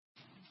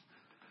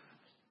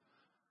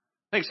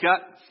Thanks,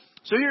 Scott.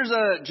 So here's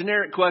a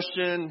generic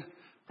question,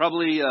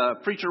 probably a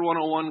Preacher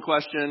 101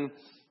 question.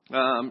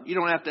 You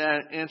don't have to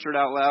answer it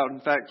out loud.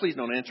 In fact, please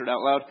don't answer it out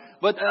loud.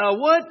 But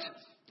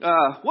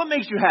what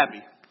makes you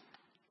happy?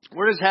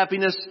 Where does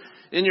happiness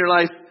in your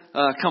life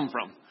come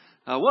from?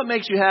 What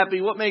makes you happy?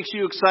 What makes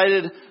you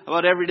excited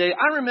about every day?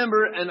 I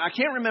remember, and I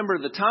can't remember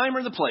the time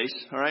or the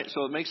place, all right,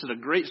 so it makes it a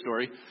great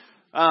story.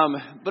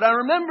 But I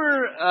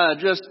remember I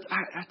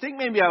think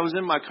maybe I was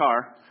in my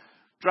car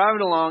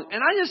driving along,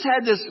 and I just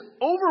had this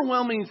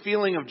overwhelming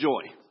feeling of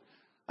joy.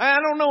 I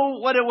don't know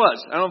what it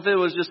was. I don't know if it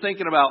was just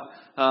thinking about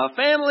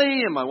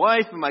family and my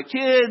wife and my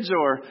kids,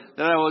 or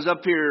that I was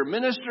up here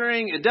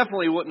ministering. It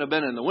definitely wouldn't have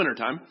been in the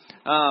wintertime,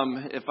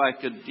 if I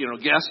could,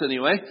 guess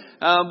anyway.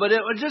 But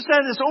it just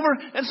had this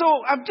and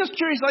so I'm just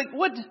curious, like,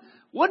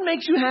 what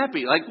makes you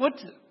happy? Like,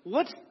 what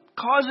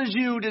causes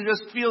you to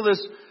just feel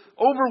this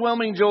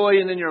overwhelming joy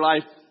in your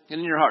life and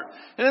in your heart?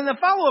 And then the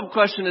follow-up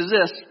question is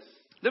this,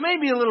 that may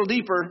be a little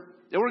deeper,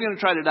 that we're going to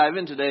try to dive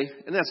in today,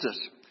 and that's this.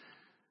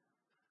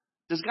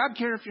 Does God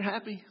care if you're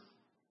happy?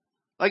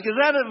 Like, is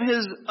that of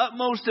His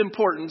utmost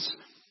importance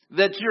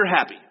that you're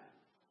happy?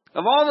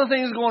 Of all the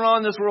things going on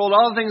in this world,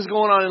 all the things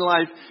going on in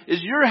life,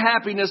 is your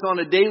happiness on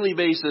a daily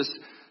basis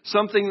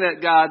something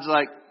that God's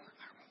like,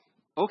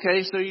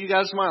 okay, so you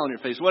got a smile on your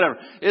face, whatever.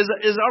 Is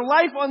our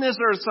life on this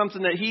earth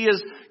something that He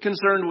is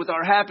concerned with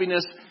our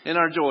happiness and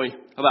our joy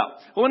about?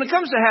 Well, when it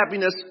comes to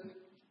happiness,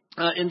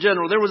 in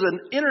general, there was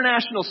an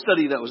international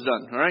study that was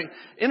done, all right?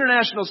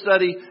 International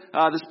study,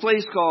 this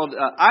place called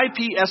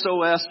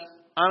IPSOS.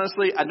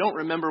 Honestly, I don't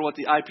remember what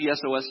the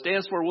IPSOS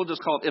stands for. We'll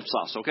just call it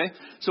Ipsos, okay?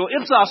 So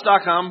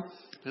Ipsos.com,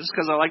 just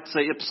because I like to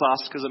say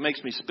Ipsos because it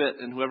makes me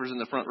spit, and whoever's in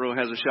the front row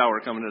has a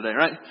shower coming today,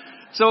 right?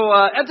 So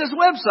at this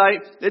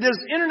website, it is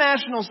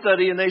international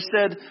study, and they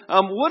said,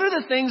 what are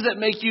the things that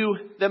make you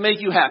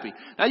happy?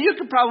 Now, you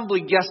could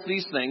probably guess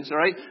these things, all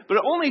right? But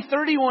only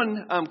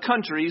 31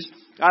 countries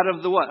out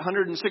of the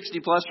 160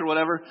 plus or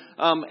whatever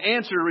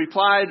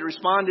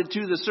responded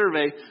to the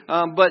survey.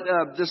 But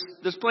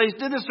this place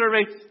did a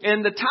survey,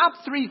 and the top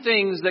 3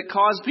 things that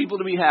cause people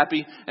to be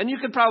happy, and you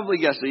could probably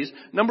guess these.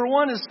 Number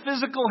 1 is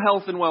physical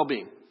health and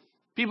well-being.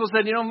 People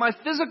said, my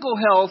physical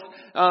health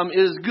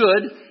is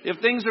good. If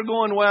things are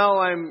going well,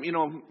 I'm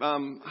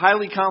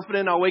highly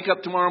confident I'll wake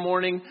up tomorrow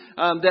morning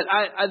that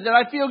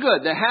I feel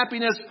good. The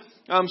happiness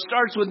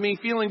starts with me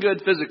feeling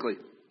good physically.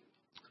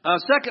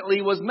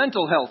 Secondly was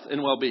mental health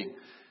and well-being.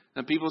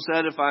 And people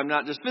said if I'm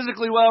not just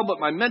physically well, but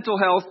my mental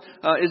health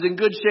is in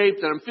good shape,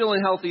 that I'm feeling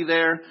healthy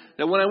there,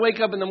 that when I wake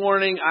up in the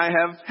morning, I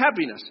have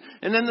happiness.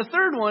 And then the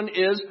third one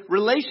is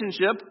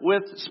relationship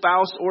with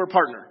spouse or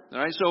partner. All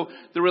right, so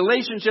the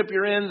relationship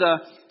you're in,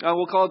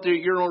 we'll call it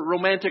your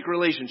romantic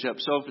relationship.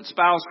 So if it's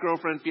spouse,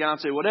 girlfriend,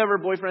 fiance, whatever,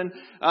 boyfriend,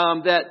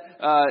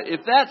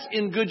 if that's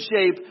in good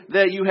shape,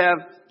 that you have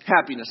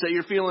happiness, that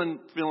you're feeling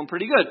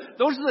pretty good.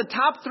 Those are the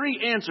top 3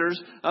 answers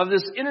of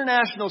this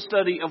international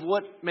study of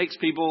what makes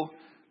people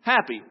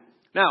happy.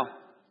 Now,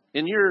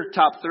 in your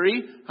top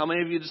 3, how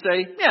many of you would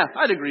say, yeah,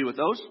 I'd agree with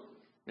those?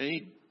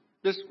 I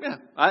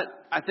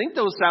think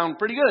those sound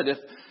pretty good. If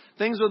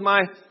things with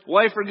my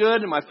wife are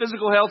good and my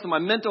physical health and my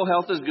mental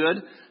health is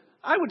good,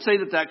 I would say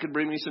that could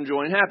bring me some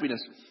joy and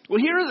happiness. Well,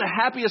 here are the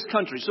happiest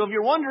countries. So if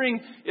you're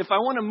wondering if I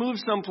want to move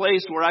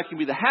someplace where I can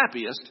be the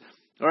happiest,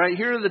 all right,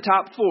 here are the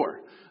top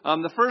 4.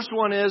 The first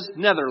one is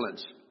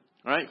Netherlands.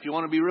 All right, if you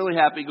want to be really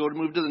happy,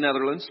 move to the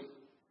Netherlands.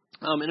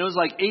 And it was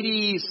like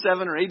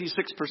 87 or 86%.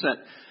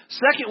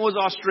 Second was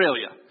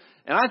Australia.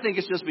 And I think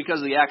it's just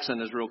because the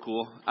accent is real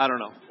cool. I don't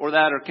know. Or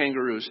that or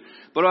kangaroos.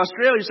 But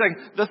Australia's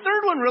second. The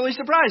third one really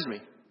surprised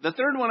me. The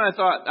third one I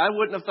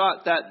wouldn't have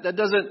thought that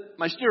doesn't,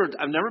 my stereotype,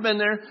 I've never been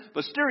there,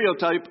 but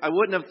stereotype, I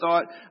wouldn't have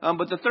thought.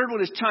 But the third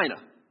one is China.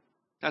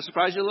 That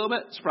surprised you a little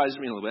bit? Surprises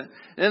me a little bit.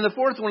 And then the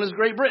fourth one is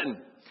Great Britain.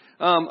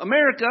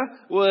 America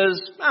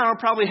was,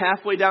 probably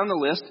halfway down the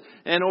list.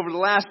 And over the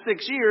last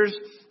 6 years,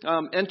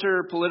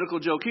 enter political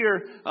joke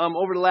here,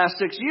 over the last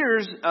 6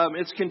 years,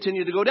 it's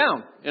continued to go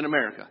down in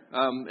America.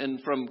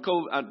 And from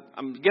COVID,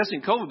 I'm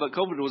guessing COVID, but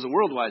COVID was a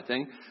worldwide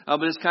thing.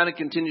 But it's kind of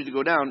continued to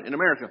go down in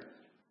America.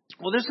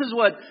 Well, this is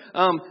what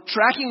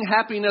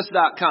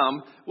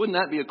trackinghappiness.com, wouldn't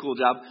that be a cool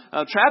job?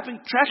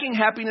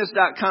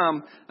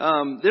 Trackinghappiness.com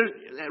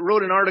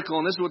wrote an article,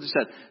 and this is what they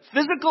said.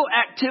 Physical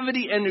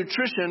activity and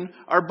nutrition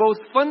are both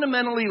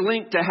fundamentally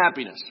linked to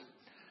happiness.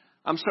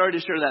 I'm sorry to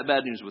share that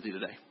bad news with you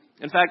today.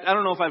 In fact, I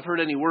don't know if I've heard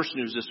any worse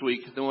news this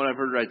week than what I've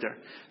heard right there.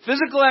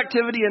 Physical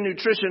activity and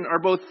nutrition are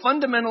both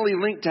fundamentally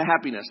linked to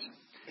happiness.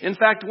 In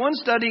fact, one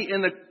study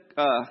in the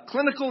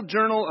Clinical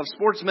Journal of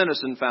Sports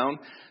Medicine found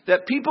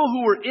that people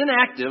who were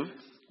inactive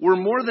were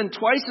more than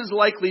twice as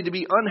likely to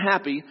be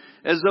unhappy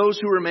as those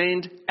who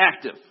remained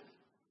active.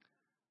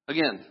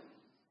 Again,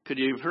 could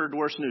you have heard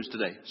worse news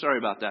today? Sorry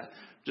about that.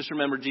 Just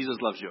remember Jesus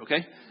loves you,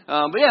 okay?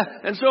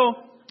 And so,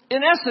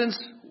 in essence,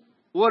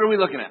 what are we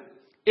looking at?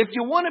 If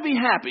you want to be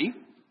happy,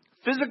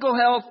 physical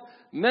health,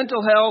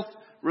 mental health,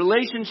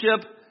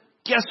 relationship,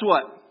 guess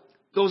what?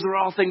 Those are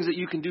all things that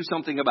you can do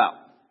something about.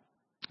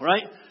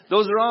 Right?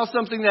 Those are all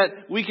something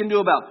that we can do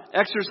about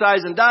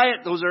exercise and diet.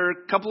 Those are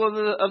a couple of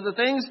the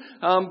things.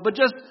 But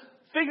just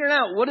figuring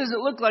out what does it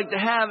look like to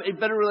have a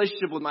better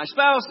relationship with my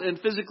spouse and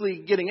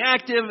physically getting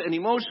active and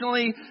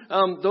emotionally.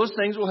 Those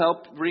things will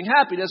help bring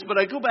happiness. But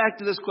I go back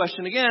to this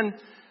question again.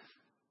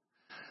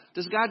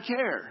 Does God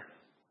care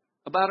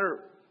about our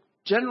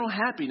general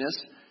happiness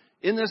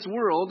in this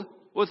world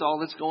with all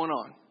that's going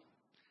on?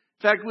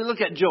 In fact, we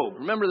look at Job.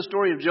 Remember the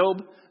story of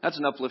Job? That's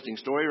an uplifting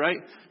story, right?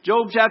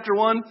 Job chapter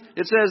 1,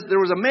 it says, there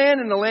was a man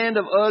in the land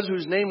of Uz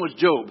whose name was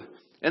Job.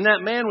 And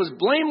that man was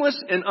blameless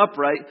and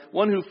upright,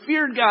 one who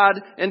feared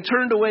God and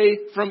turned away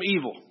from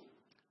evil.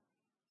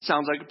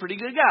 Sounds like a pretty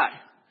good guy.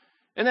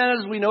 And then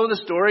as we know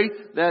the story,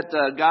 that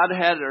God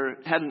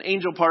had an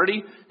angel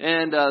party,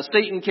 and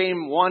Satan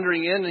came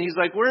wandering in, and he's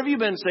like, where have you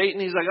been,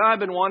 Satan? He's like, I've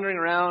been wandering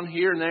around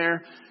here and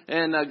there.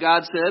 And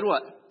God said,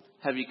 what?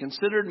 Have you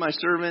considered my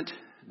servant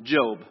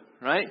Job?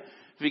 Right?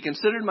 Have you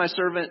considered my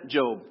servant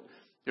Job?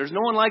 There's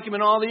no one like him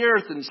in all the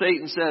earth. And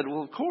Satan said,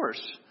 well, of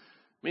course.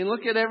 I mean,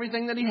 look at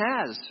everything that he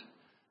has.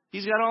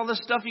 He's got all this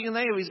stuff you can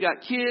think of. He's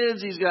got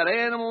kids. He's got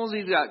animals.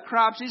 He's got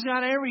crops. He's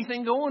got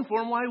everything going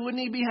for him. Why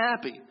wouldn't he be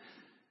happy?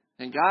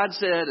 And God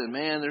said, and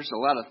man, there's a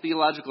lot of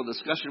theological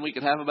discussion we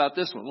could have about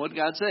this one. What did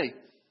God say?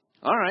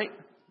 All right,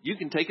 you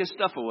can take his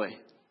stuff away.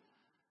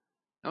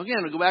 Now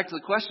again, we go back to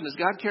the question, does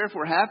God care if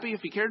we're happy? If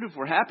he cared if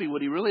we're happy,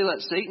 would he really let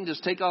Satan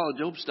just take all of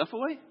Job's stuff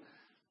away?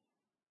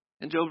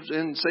 And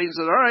Satan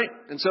said, all right.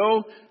 And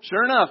so,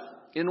 sure enough,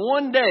 in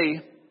one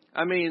day,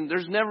 I mean,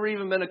 there's never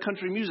even been a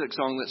country music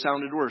song that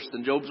sounded worse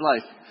than Job's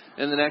life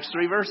in the next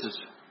 3 verses.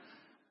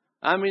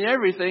 I mean,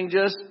 everything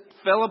just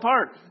fell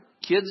apart.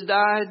 Kids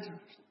died,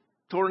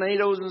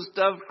 tornadoes and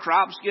stuff,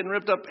 crops getting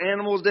ripped up,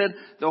 animals dead,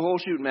 the whole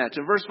shooting match.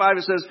 In verse 5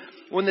 it says,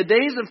 when the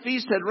days of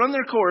feast had run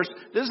their course,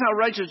 this is how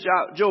righteous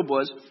Job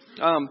was.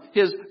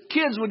 His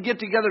kids would get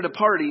together to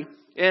party.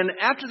 And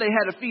after they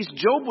had a feast,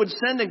 Job would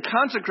send and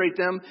consecrate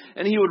them,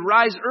 and he would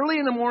rise early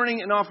in the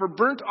morning and offer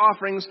burnt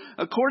offerings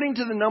according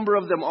to the number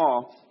of them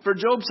all. For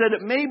Job said,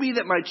 it may be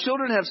that my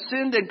children have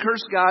sinned and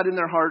cursed God in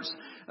their hearts.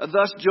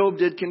 Thus Job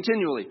did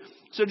continually.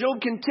 So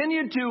Job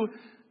continued to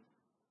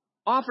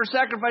offer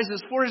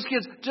sacrifices for his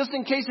kids just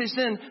in case they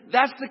sinned.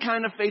 That's the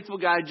kind of faithful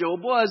guy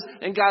Job was,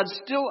 and God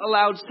still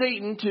allowed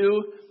Satan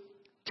to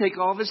take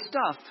all of his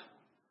stuff.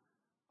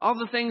 All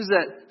the things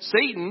that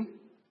Satan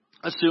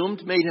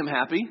assumed made him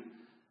happy.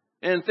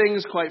 And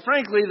things, quite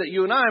frankly, that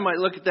you and I might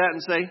look at that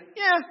and say,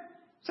 yeah,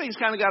 Satan's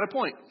kind of got a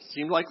point.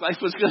 Seemed like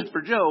life was good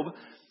for Job.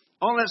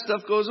 All that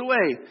stuff goes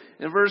away.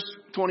 In verse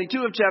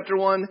 22 of chapter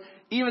 1,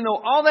 even though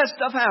all that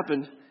stuff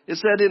happened, it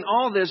said in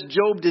all this,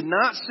 Job did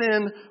not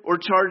sin or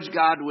charge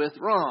God with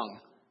wrong.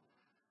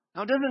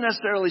 Now, it doesn't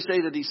necessarily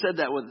say that he said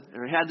that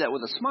had that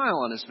with a smile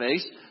on his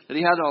face, that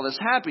he had all this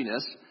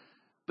happiness.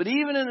 But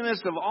even in the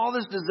midst of all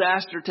this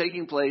disaster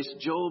taking place,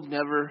 Job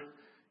never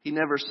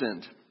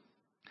sinned.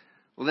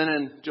 Well, then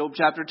in Job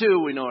chapter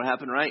 2, we know what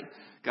happened, right?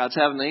 God's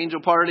having the angel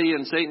party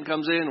and Satan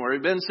comes in. Where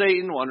have you been,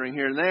 Satan? Wandering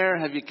here and there.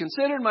 Have you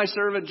considered my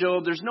servant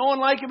Job? There's no one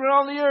like him on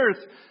all the earth.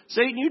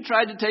 Satan, you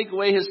tried to take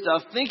away his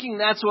stuff thinking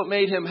that's what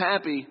made him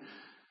happy.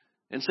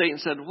 And Satan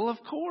said, well, of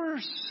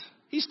course.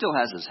 He still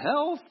has his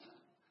health.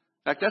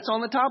 In fact, that's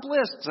on the top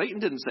list. Satan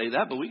didn't say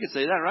that, but we could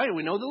say that, right?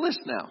 We know the list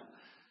now.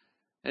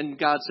 And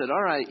God said,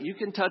 all right, you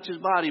can touch his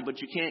body,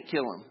 but you can't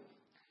kill him.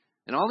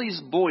 And all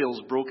these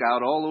boils broke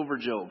out all over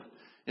Job.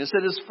 And it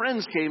said his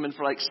friends came, and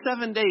for like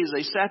 7 days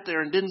they sat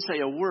there and didn't say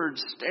a word,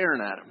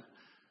 staring at him.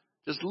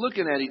 Just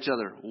looking at each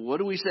other. What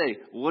do we say?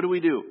 What do?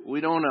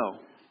 We don't know.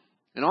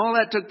 And all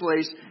that took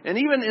place. And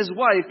even his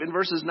wife, in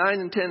verses 9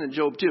 and 10 in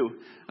Job 2,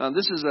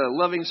 this is a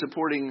loving,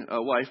 supporting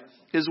wife.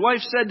 His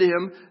wife said to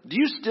him, do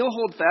you still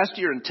hold fast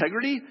to your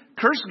integrity?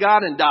 Curse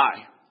God and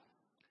die.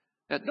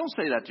 Now, don't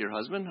say that to your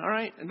husband, all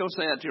right? And don't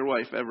say that to your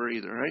wife ever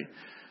either, right?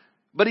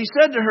 But he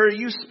said to her,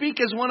 you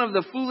speak as one of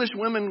the foolish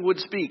women would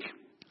speak.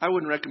 I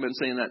wouldn't recommend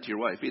saying that to your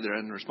wife either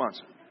in response.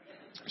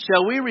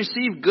 Shall we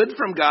receive good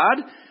from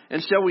God,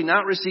 and shall we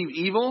not receive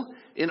evil?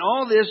 In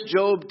all this,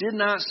 Job did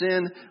not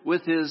sin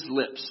with his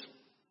lips.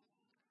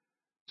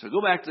 So go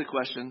back to the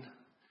question,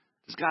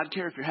 does God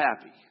care if you're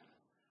happy?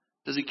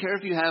 Does he care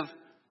if you have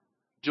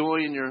joy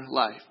in your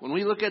life? When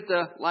we look at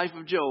the life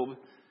of Job,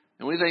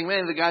 and we think,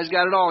 man, the guy's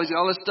got it all. He's got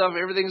all this stuff.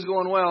 Everything's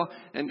going well.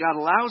 And God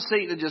allows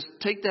Satan to just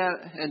take that.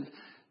 And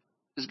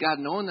is God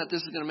knowing that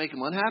this is going to make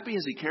him unhappy?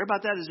 Does he care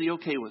about that? Is he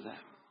okay with that?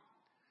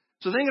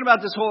 So thinking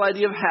about this whole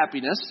idea of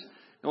happiness,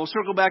 and we'll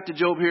circle back to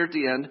Job here at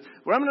the end,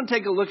 where I'm going to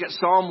take a look at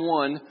Psalm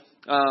 1,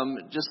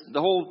 just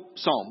the whole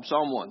Psalm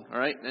 1, all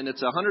right? And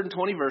it's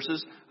 120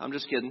 verses. I'm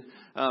just kidding.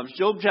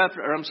 Psalm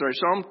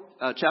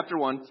chapter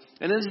 1.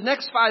 And in these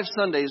next 5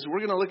 Sundays,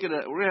 we're going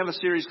to have a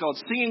series called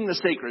Singing the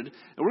Sacred, and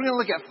we're going to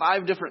look at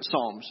 5 different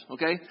Psalms,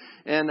 okay?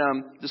 And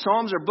the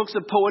Psalms are books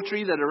of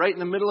poetry that are right in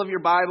the middle of your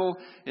Bible.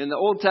 In the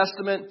Old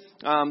Testament,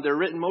 they're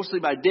written mostly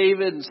by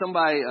David and some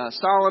by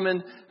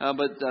Solomon,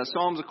 but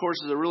Psalms, of course,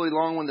 is a really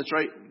long one that's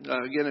right,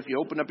 again, if you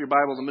open up your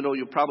Bible in the middle,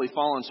 you'll probably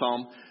fall on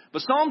Psalm.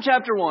 But Psalm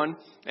chapter 1,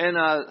 and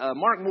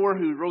Mark Moore,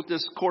 who wrote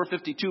this Core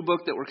 52 book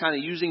that we're kind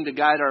of using to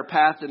guide our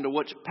path into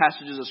which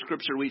passages of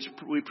Scripture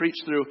we preach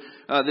through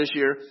this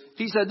year,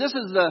 he said this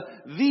is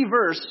the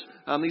verse,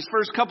 these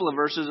first couple of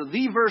verses,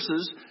 the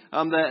verses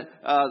that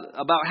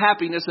about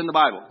happiness in the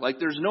Bible. Like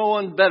there's no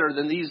one better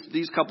than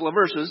these couple of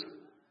verses.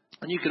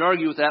 And you could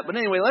argue with that. But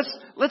anyway,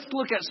 let's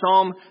look at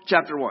Psalm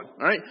chapter 1. All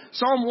right.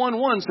 Psalm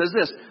 1:1 says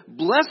this,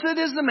 blessed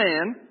is the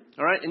man.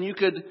 All right. And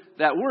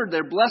that word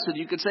there, blessed,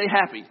 you could say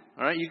happy.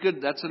 All right.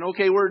 That's an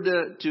okay word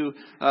to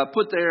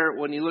put there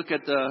when you look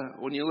at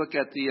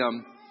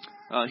the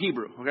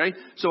Hebrew. Okay.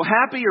 So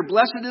happy or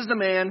blessed is the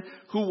man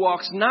who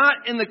walks not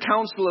in the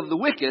counsel of the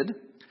wicked,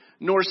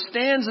 nor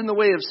stands in the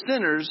way of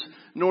sinners,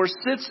 nor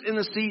sits in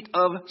the seat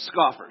of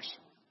scoffers.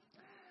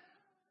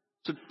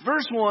 So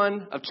verse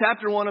 1 of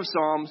chapter 1 of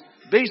Psalms,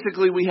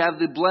 basically we have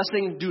the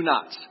blessing do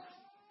nots.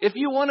 If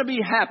you want to be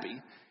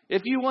happy,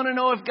 if you want to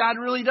know if God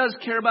really does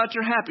care about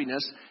your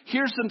happiness,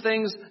 here's some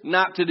things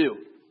not to do.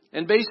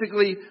 And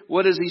basically,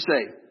 what does he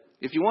say?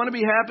 If you want to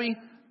be happy,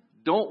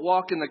 don't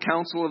walk in the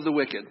counsel of the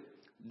wicked.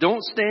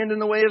 Don't stand in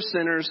the way of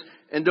sinners,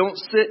 and don't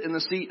sit in the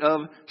seat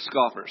of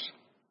scoffers.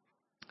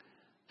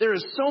 There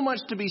is so much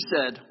to be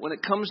said when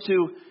it comes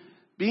to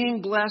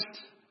being blessed,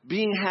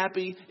 being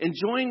happy,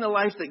 enjoying the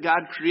life that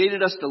God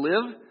created us to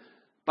live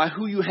by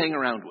who you hang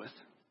around with.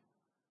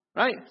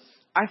 Right?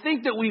 I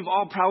think that we've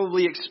all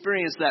probably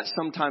experienced that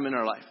sometime in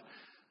our life.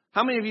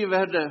 How many of you have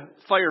had to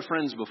fire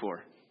friends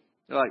before?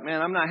 They're like,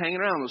 man, I'm not hanging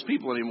around those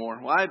people anymore.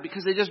 Why?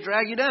 Because they just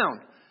drag you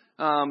down.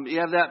 You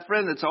have that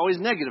friend that's always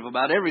negative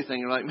about everything.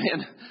 You're like,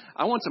 man,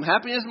 I want some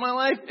happiness in my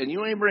life, and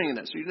you ain't bringing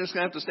it. So you're just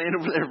going to have to stand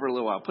over there for a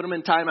little while. Put them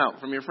in timeout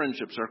from your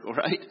friendship circle,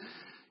 right?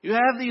 You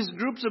have these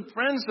groups of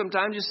friends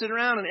sometimes. You sit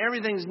around and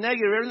everything's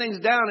negative, everything's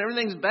down,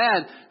 everything's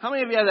bad. How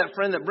many of you have that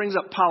friend that brings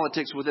up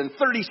politics within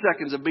 30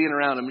 seconds of being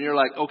around them? And you're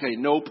like, okay,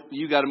 nope,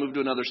 you got to move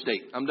to another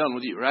state. I'm done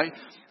with you, right?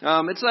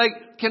 It's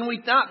like, can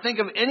we not think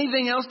of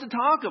anything else to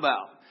talk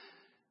about?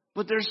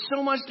 But there's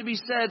so much to be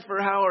said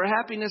for how our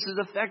happiness is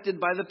affected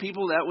by the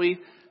people that we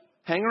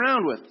hang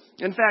around with.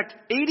 In fact,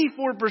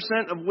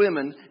 84% of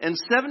women and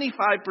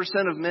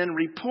 75% of men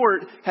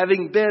report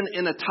having been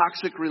in a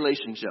toxic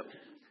relationship.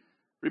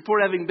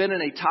 Report having been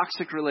in a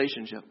toxic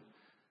relationship.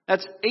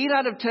 That's 8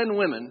 out of 10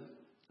 women.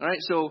 All right,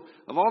 so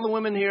of all the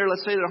women here,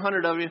 let's say there are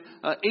 100 of you,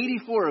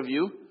 84 of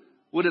you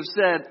would have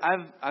said,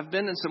 I've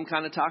been in some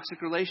kind of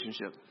toxic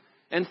relationship.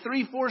 And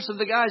 3/4 of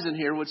the guys in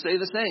here would say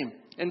the same.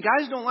 And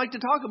guys don't like to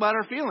talk about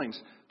our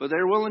feelings, but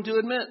they're willing to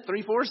admit,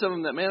 3/4 of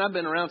them, that, man, I've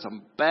been around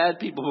some bad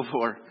people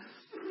before.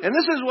 And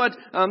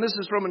this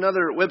is from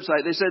another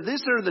website. They said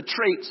these are the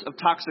traits of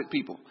toxic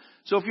people.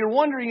 So if you're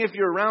wondering if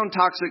you're around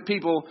toxic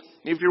people,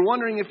 if you're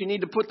wondering if you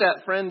need to put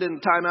that friend in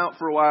timeout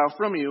for a while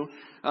from you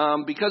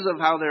because of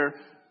how they're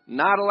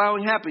not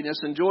allowing happiness,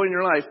 enjoying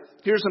your life,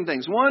 here's some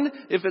things. One,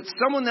 if it's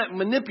someone that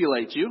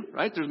manipulates you,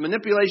 right? There's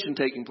manipulation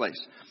taking place.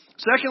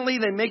 Secondly,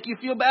 they make you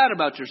feel bad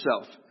about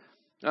yourself.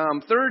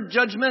 Third,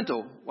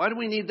 judgmental. Why do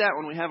we need that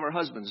when we have our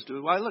husbands?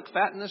 Do I look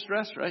fat in this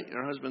dress, right?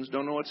 Our husbands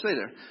don't know what to say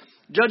there.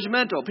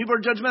 Judgmental. People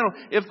are judgmental.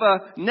 If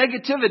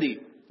negativity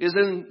is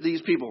in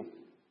these people,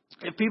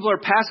 if people are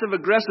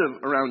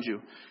passive-aggressive around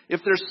you, if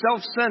they're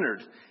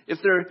self-centered,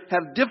 if they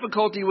have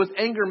difficulty with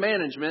anger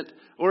management,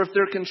 or if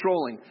they're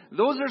controlling.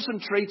 Those are some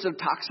traits of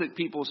toxic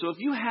people. So if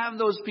you have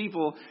those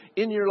people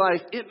in your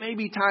life, it may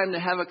be time to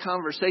have a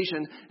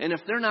conversation. And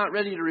if they're not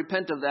ready to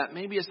repent of that,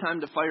 maybe it's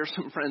time to fire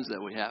some friends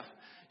that we have.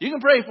 You can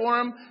pray for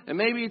them, and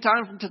maybe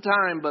time to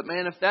time, but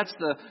man, if that's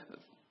the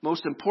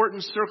most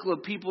important circle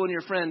of people in your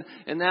friend,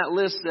 and that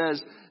list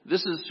says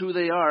this is who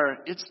they are,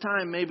 it's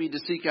time maybe to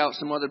seek out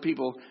some other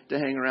people to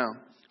hang around.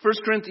 1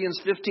 Corinthians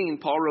 15,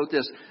 Paul wrote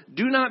this,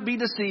 do not be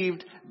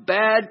deceived,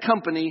 bad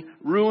company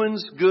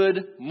ruins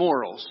good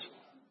morals.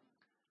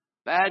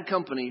 Bad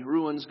company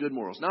ruins good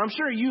morals. Now, I'm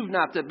sure you've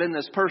not been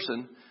this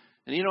person,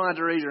 and you don't have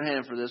to raise your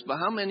hand for this, but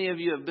how many of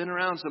you have been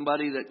around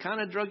somebody that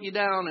kind of drug you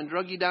down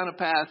a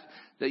path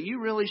that you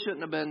really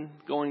shouldn't have been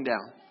going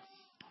down?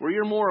 Where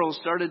your morals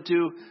started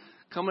to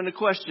come into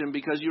question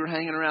because you were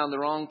hanging around the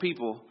wrong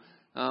people.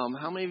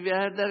 How many of you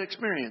had that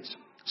experience?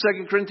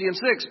 2 Corinthians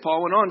 6,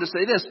 Paul went on to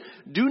say this,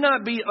 do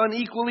not be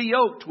unequally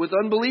yoked with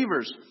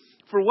unbelievers.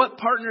 For what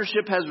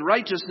partnership has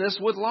righteousness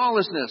with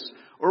lawlessness?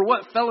 Or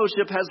what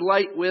fellowship has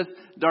light with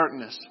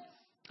darkness?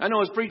 I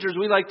know as preachers,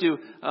 we like to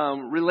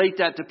relate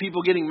that to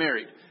people getting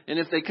married. And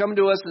if they come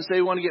to us and say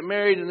we want to get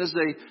married, and this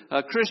is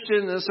a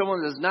Christian, and this is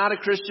someone that's not a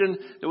Christian,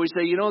 then we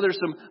say, there's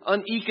some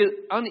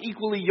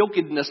unequally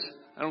yokedness,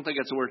 I don't think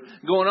that's a word,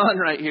 going on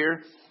right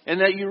here. And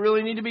that you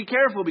really need to be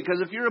careful, because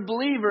if you're a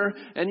believer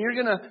and you're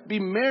going to be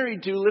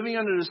married to, living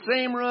under the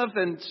same roof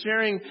and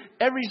sharing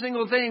every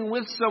single thing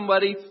with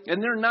somebody,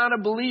 and they're not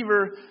a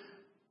believer,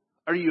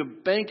 are you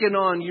banking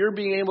on you're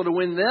being able to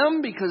win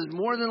them? Because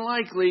more than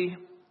likely,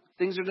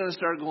 things are going to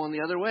start going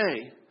the other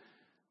way.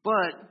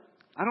 But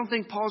I don't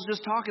think Paul's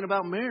just talking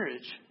about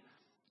marriage.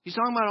 He's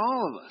talking about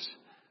all of us.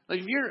 Like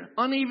if you're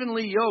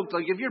unevenly yoked,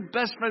 like if your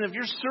best friend, if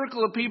your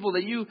circle of people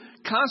that you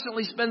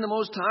constantly spend the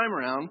most time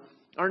around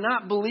are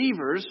not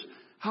believers,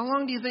 How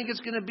long do you think it's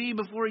going to be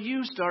before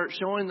you start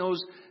showing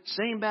those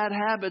same bad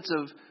habits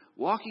of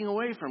walking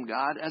away from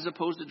God as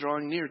opposed to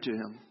drawing near to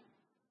Him?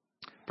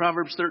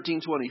 Proverbs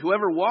 13:20.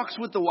 Whoever walks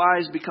with the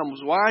wise becomes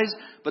wise,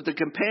 but the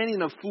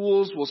companion of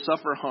fools will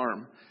suffer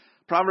harm.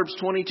 Proverbs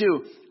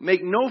 22.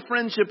 Make no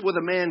friendship with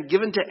a man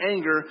given to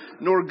anger,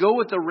 nor go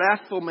with a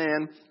wrathful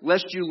man,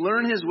 lest you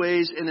learn his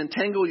ways and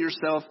entangle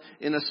yourself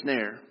in a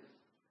snare.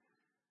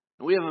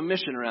 We have a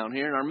mission around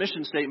here, and our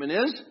mission statement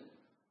is...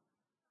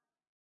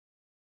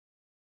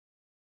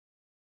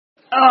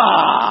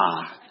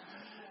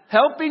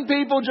 helping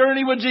people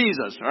journey with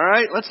Jesus. All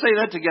right, let's say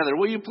that together.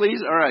 Will you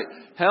please? All right.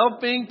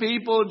 Helping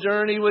people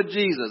journey with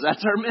Jesus.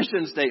 That's our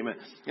mission statement.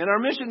 And our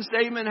mission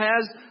statement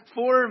has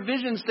 4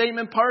 vision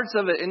statement parts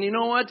of it. And you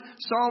know what?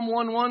 Psalm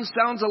 1:1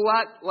 sounds a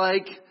lot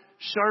like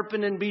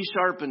sharpen and be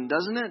sharpened,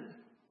 doesn't it?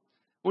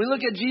 When we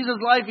look at Jesus'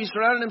 life, He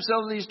surrounded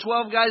Himself with these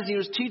 12 guys and He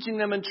was teaching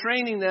them and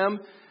training them.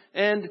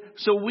 And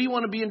so we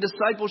want to be in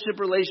discipleship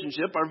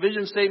relationship. Our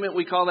vision statement,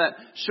 we call that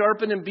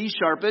sharpen and be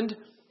sharpened.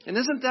 And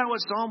isn't that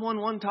what Psalm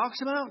 1:1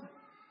 talks about?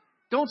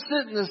 Don't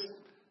sit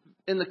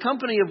in the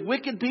company of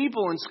wicked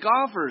people and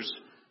scoffers,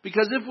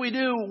 because if we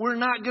do, we're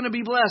not going to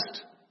be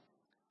blessed.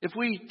 If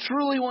we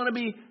truly want to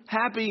be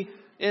happy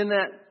in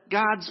that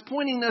God's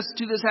pointing us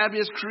to this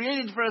happiness,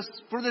 created for us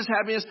for this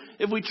happiness,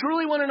 if we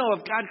truly want to know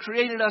if God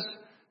created us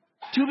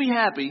to be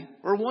happy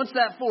or wants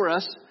that for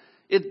us,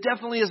 it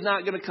definitely is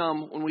not going to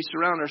come when we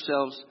surround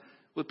ourselves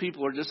with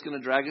people who are just going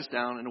to drag us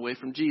down and away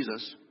from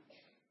Jesus.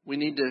 We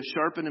need to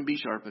sharpen and be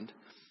sharpened.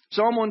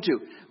 Psalm 1:2.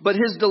 But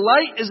his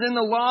delight is in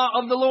the law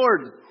of the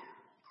Lord,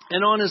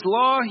 and on his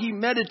law he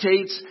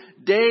meditates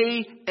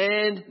day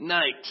and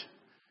night.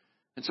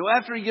 And so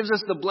after he gives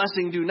us the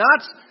blessing do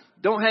nots,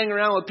 don't hang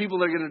around with people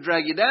that are going to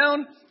drag you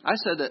down. I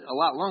said that a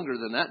lot longer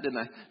than that, didn't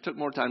I? Took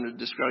more time to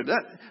describe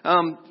that.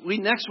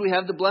 Next we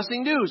have the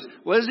blessing do's.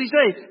 What does he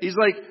say? He's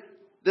like,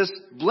 this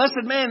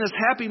blessed man, this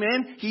happy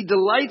man, he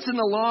delights in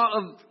the law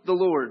of the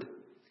Lord.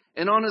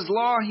 And on his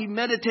law he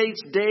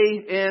meditates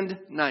day and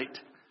night.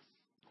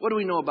 What do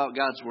we know about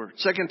God's Word?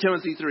 2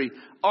 Timothy 3.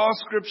 All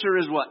Scripture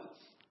is what?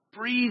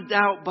 Breathed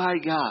out by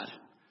God.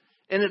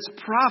 And it's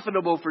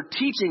profitable for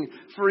teaching,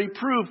 for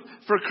reproof,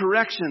 for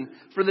correction,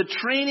 for the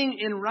training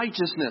in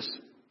righteousness,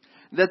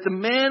 that the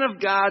man of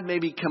God may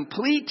be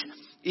complete,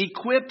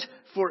 equipped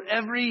for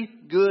every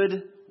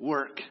good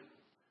work.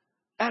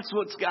 That's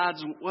what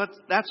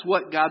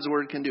God's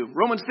Word can do.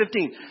 Romans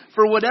 15.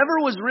 For whatever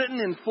was written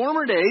in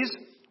former days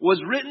was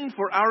written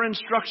for our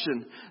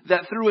instruction,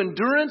 that through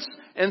endurance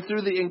and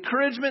through the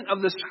encouragement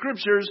of the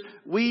Scriptures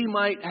we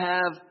might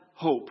have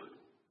hope.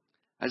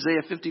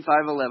 Isaiah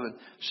 55:11.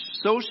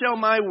 So shall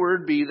my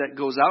word be that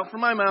goes out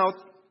from my mouth.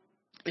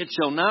 It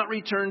shall not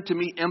return to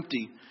me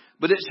empty,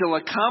 but it shall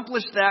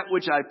accomplish that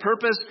which I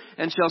purpose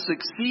and shall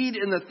succeed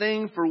in the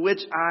thing for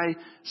which I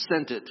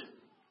sent it.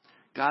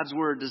 God's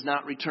word does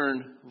not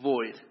return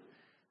void.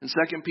 In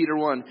 2 Peter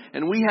 1,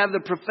 and we have the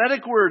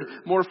prophetic word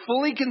more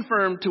fully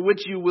confirmed, to which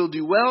you will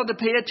do well to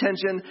pay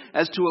attention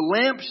as to a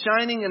lamp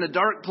shining in a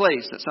dark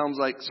place. That sounds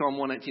like Psalm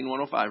 119,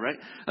 105, right?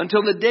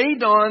 Until the day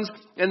dawns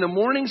and the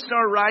morning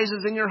star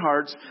rises in your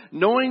hearts,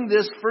 knowing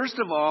this, first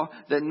of all,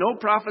 that no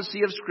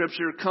prophecy of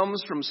Scripture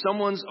comes from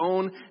someone's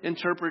own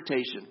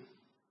interpretation.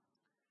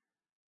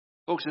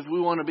 Folks, if we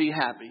want to be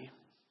happy,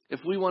 if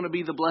we want to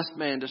be the blessed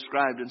man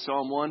described in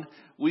Psalm 1,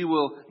 we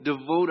will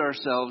devote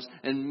ourselves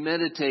and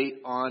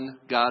meditate on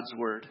God's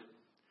Word.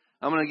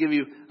 I'm going to give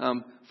you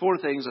 4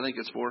 things, I think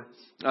it's 4,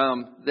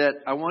 that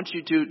I want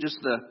you to, just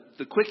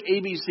the quick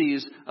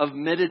ABCs of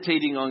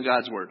meditating on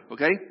God's Word,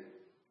 okay?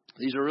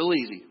 These are real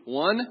easy.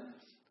 1,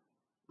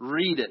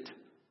 read it. Can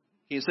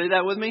you say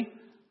that with me?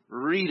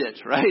 Read it,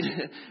 right?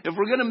 If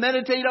we're going to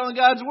meditate on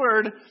God's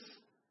Word,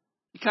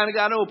 you kind of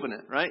got to open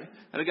it, right?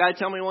 I had a guy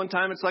tell me one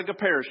time it's like a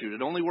parachute.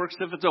 It only works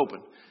if it's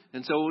open.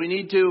 And so we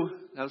need to,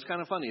 that was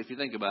kind of funny if you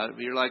think about it.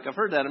 But you're like, I've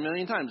heard that a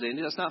million times,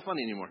 Andy. That's not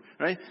funny anymore,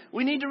 right?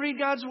 We need to read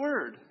God's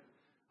Word.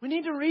 We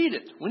need to read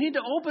it. We need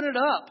to open it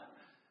up.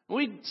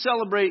 We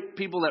celebrate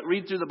people that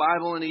read through the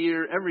Bible in a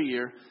year, every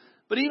year.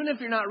 But even if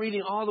you're not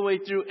reading all the way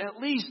through,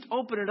 at least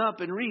open it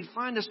up and read.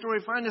 Find a story,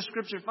 find a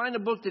scripture, find a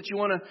book that you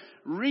want to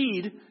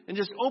read and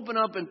just open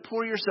up and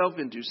pour yourself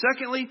into.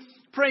 Secondly,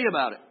 pray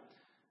about it.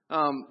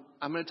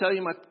 I'm going to tell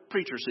you my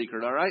preacher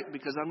secret, all right?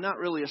 Because I'm not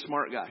really a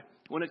smart guy.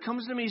 When it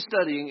comes to me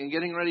studying and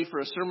getting ready for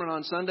a sermon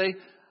on Sunday,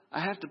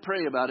 I have to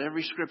pray about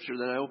every scripture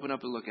that I open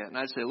up and look at. And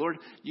I'd say, Lord,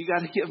 you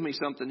got to give me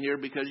something here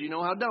because you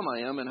know how dumb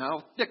I am and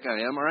how thick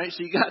I am, all right? So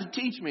you got to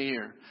teach me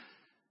here.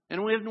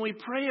 And when we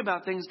pray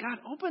about things, God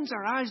opens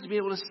our eyes to be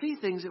able to see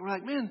things that we're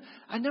like, man,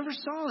 I never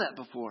saw that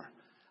before.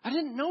 I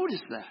didn't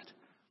notice that.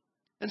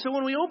 And so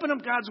when we open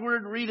up God's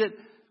Word, read it,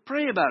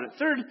 pray about it.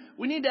 Third,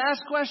 we need to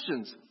ask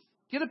questions.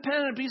 Get a pen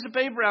and a piece of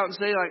paper out and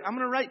say, like, I'm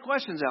going to write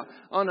questions out.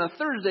 On a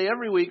Thursday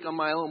every week on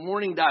my little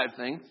morning dive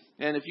thing,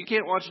 and if you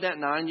can't watch it at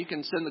 9, you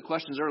can send the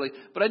questions early.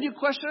 But I do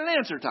question and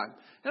answer time.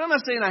 And I'm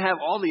not saying I have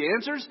all the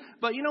answers,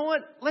 but you know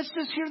what? Let's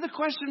just hear the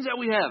questions that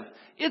we have.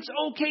 It's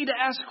okay to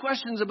ask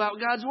questions about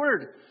God's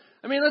Word.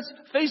 I mean, let's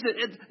face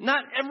it,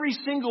 not every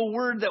single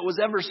word that was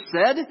ever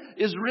said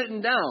is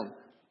written down.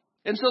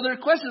 And so there are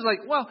questions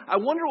like, well, I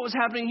wonder what was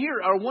happening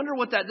here. I wonder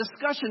what that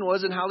discussion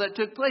was and how that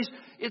took place.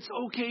 It's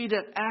okay to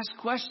ask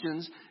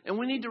questions, and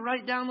we need to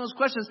write down those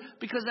questions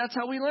because that's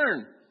how we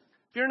learn.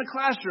 If you're in a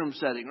classroom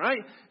setting,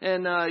 right,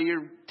 and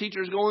your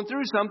teacher's going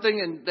through something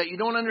and that you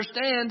don't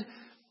understand,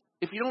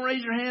 if you don't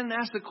raise your hand and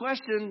ask the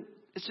question,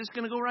 it's just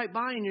going to go right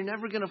by and you're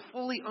never going to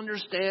fully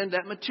understand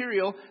that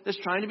material that's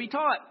trying to be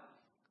taught.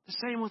 The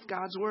same with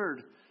God's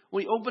Word.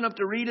 We open up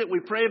to read it, we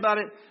pray about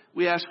it,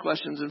 we ask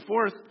questions. And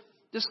fourth,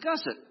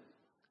 discuss it.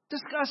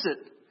 Discuss it.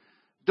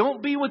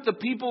 Don't be with the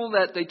people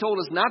that they told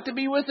us not to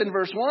be with in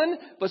verse 1,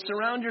 but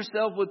surround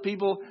yourself with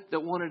people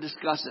that want to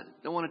discuss it,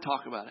 that want to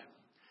talk about it.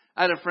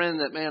 I had a friend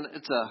that, man,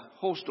 it's a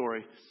whole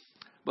story,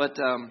 but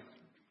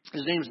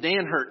his name's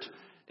Dan Hurt.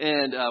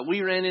 And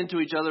we ran into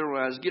each other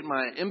when I was getting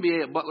my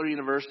MBA at Butler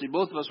University.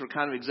 Both of us were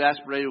kind of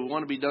exasperated. We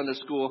wanted to be done to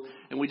school.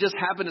 And we just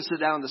happened to sit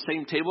down at the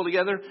same table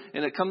together.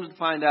 And it comes to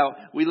find out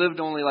we lived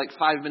only like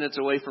 5 minutes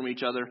away from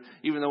each other,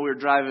 even though we were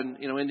driving,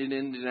 into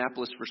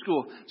Indianapolis for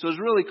school. So it was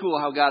really cool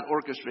how God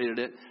orchestrated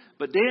it.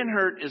 But Dan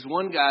Hurt is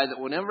one guy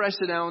that whenever I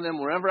sit down with him,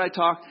 wherever I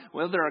talk,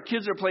 whether our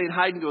kids are playing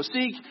hide and go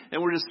seek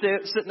and we're just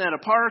sitting at a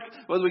park,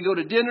 whether we go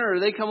to dinner or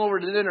they come over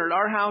to dinner at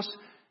our house,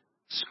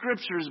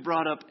 Scripture is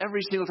brought up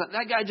every single time.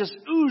 That guy just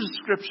oozed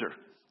Scripture.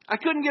 I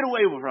couldn't get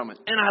away from it,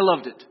 and I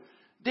loved it.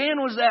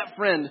 Dan was that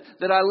friend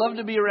that I loved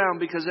to be around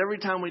because every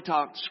time we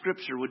talked,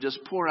 Scripture would just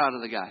pour out of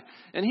the guy.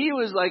 And he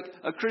was like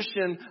a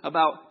Christian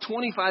about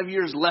 25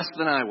 years less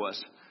than I was.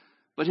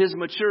 But his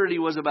maturity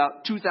was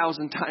about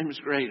 2,000 times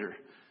greater.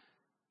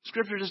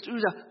 Scripture just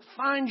oozes out.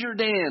 Find your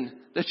Dan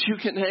that you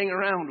can hang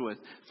around with.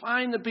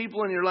 Find the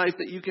people in your life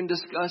that you can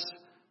discuss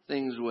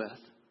things with.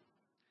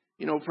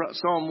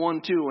 Psalm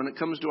 1:2, when it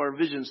comes to our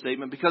vision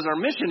statement, because our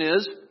mission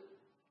is,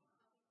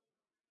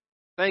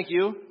 thank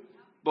you,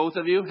 both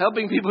of you,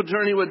 helping people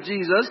journey with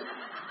Jesus,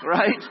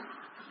 right?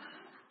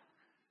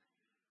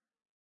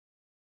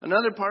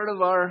 Another part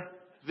of our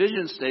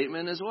vision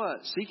statement is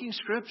what? Seeking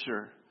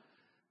Scripture.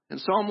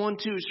 And Psalm 1:2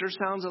 sure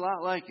sounds a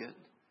lot like it.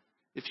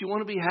 If you want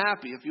to be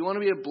happy, if you want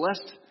to be a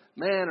blessed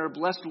man or a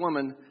blessed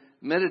woman,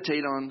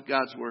 meditate on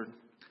God's Word.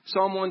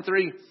 Psalm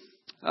 1:3.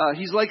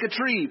 He's like a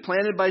tree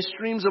planted by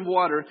streams of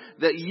water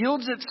that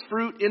yields its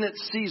fruit in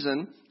its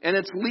season, and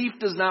its leaf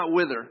does not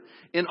wither.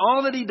 In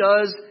all that he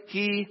does,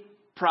 he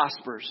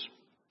prospers.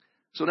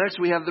 So next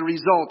we have the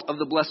result of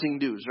the blessing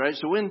dues, right?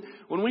 So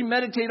when we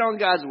meditate on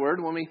God's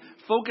Word, when we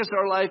focus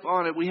our life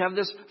on it, we have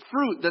this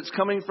fruit that's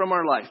coming from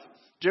our life.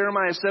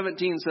 Jeremiah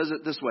 17 says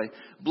it this way.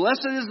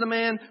 Blessed is the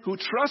man who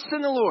trusts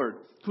in the Lord,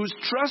 whose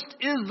trust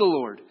is the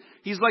Lord.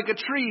 He's like a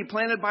tree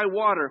planted by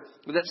water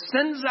that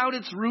sends out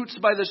its roots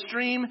by the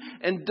stream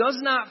and does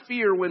not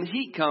fear when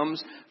heat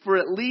comes, for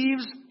its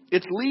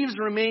leaves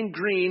remain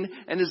green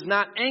and is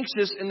not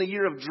anxious in the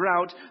year of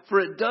drought, for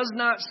it does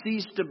not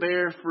cease to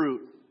bear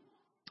fruit.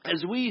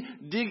 As we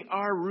dig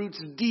our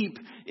roots deep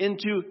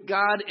into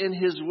God and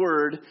His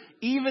Word,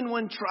 even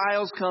when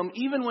trials come,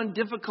 even when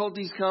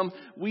difficulties come,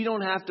 we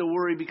don't have to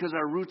worry because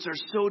our roots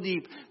are so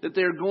deep that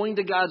they're going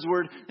to God's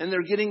Word and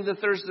they're getting the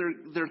thirst.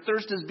 Their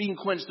thirst is being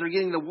quenched. They're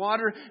getting the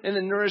water and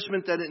the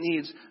nourishment that it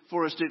needs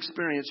for us to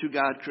experience who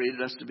God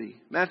created us to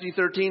be. Matthew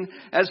 13,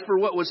 as for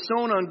what was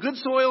sown on good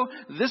soil,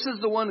 this is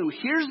the one who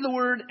hears the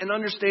Word and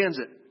understands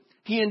it.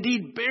 He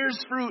indeed bears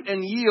fruit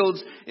and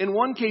yields, in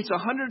one case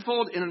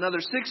 100-fold, in another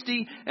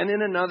 60, and in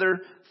another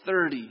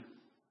 30.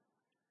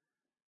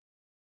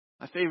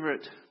 My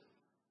favorite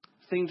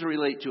thing to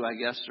relate to, I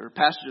guess, or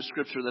passage of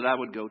Scripture that I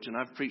would go to, and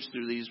I've preached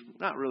through these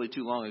not really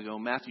too long ago,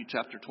 Matthew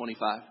chapter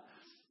 25.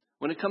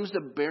 When it comes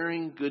to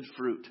bearing good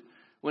fruit,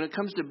 when it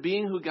comes to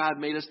being who God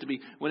made us to be,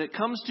 when it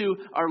comes to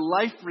our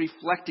life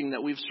reflecting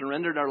that we've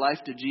surrendered our life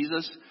to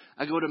Jesus,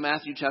 I go to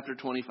Matthew chapter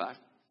 25.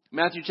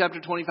 Matthew chapter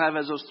 25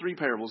 has those three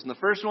parables. And the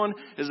first one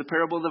is the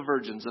parable of the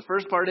virgins. The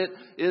first part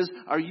is,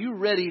 are you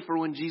ready for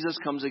when Jesus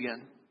comes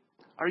again?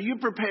 Are you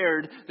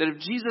prepared that if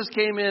Jesus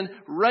came in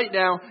right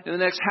now in the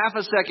next half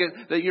a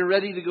second, that you're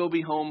ready to go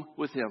be home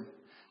with Him?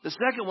 The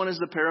second one is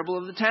the parable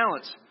of the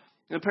talents.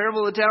 In the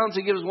parable of the talents,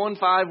 He gives 1,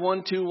 5,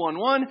 1, 2, 1,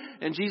 1.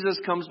 And Jesus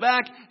comes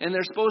back and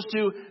they're supposed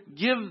to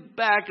give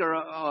back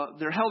or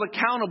they're held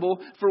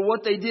accountable for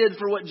what they did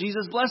for what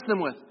Jesus blessed them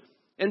with.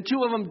 And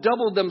two of them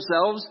doubled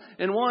themselves,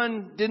 and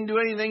one didn't do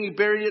anything. He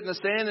buried it in the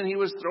sand, and he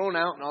was thrown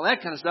out, and all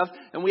that kind of stuff.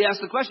 And we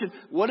ask the question,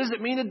 what does it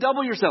mean to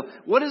double yourself?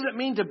 What does it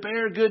mean to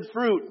bear good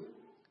fruit?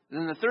 And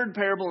then the third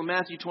parable in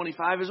Matthew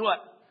 25 is what?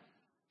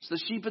 It's the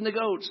sheep and the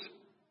goats.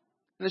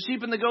 And the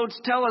sheep and the goats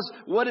tell us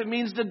what it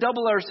means to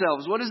double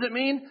ourselves. What does it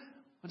mean?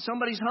 When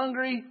somebody's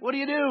hungry, what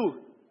do?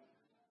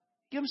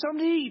 Give them something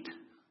to eat.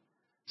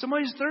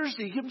 Somebody's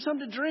thirsty, give them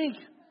something to drink.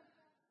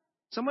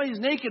 Somebody's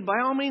naked,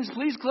 by all means,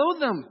 please clothe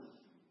them.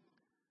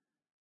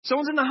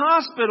 Someone's in the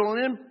hospital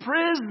and in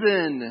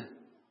prison.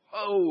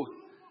 Oh,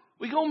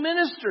 we go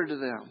minister to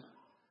them.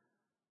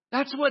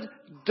 That's what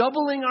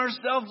doubling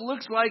ourselves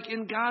looks like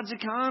in God's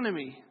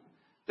economy.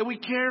 That we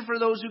care for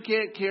those who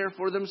can't care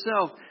for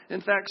themselves. In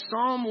fact,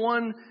 Psalm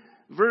 1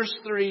 verse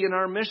 3, in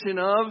our mission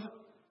of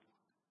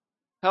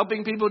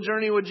helping people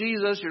journey with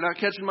Jesus. You're not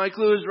catching my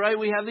clues, right?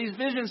 We have these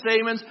vision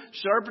statements: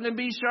 sharpen and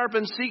be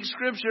sharpened, seek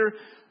Scripture.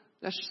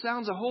 That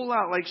sounds a whole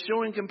lot like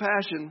showing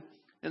compassion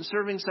and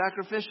serving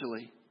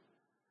sacrificially.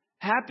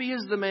 Happy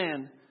is the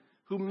man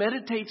who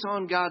meditates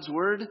on God's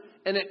word,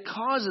 and it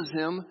causes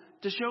him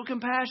to show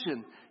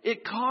compassion.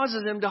 It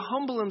causes him to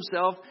humble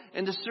himself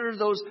and to serve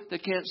those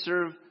that can't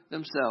serve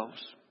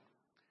themselves.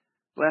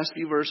 Last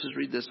few verses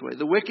read this way: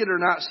 the wicked are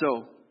not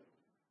so.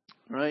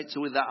 Right?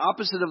 So with the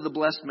opposite of the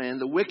blessed man,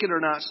 the wicked are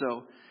not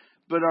so,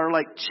 but are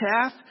like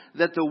chaff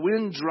that the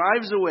wind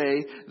drives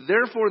away.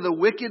 Therefore the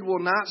wicked will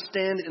not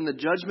stand in the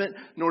judgment,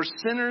 nor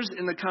sinners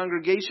in the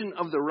congregation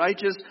of the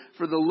righteous.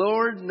 For the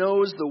Lord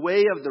knows the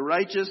way of the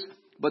righteous,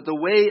 but the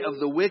way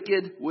of the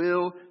wicked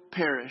will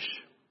perish.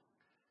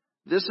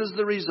 This is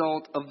the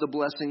result of the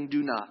blessing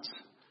do nots.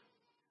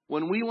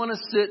 When we want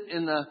to sit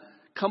in the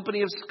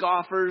company of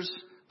scoffers,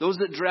 those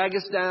that drag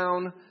us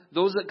down,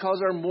 those that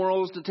cause our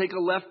morals to take a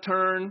left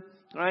turn,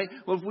 right?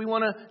 Well, if we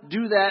want to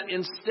do that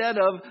instead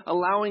of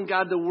allowing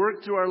God to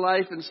work through our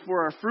life and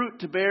for our fruit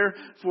to bear,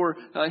 for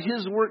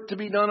His work to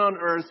be done on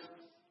earth,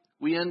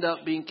 we end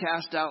up being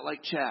cast out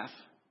like chaff.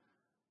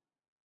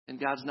 And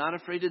God's not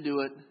afraid to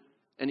do it,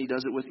 and He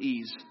does it with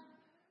ease.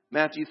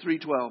 Matthew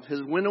 3:12,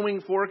 His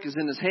winnowing fork is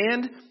in His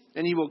hand,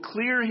 and He will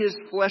clear His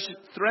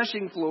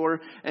threshing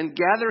floor and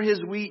gather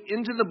His wheat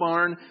into the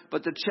barn,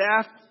 but the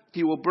chaff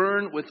He will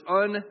burn with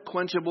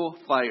unquenchable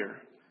fire.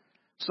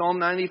 Psalm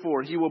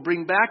 94, He will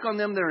bring back on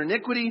them their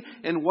iniquity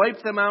and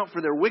wipe them out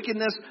for their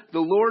wickedness. The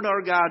Lord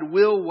our God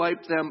will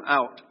wipe them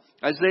out.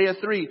 Isaiah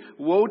 3,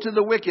 Woe to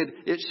the wicked,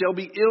 it shall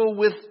be ill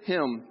with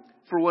him,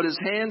 for what his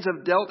hands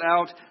have dealt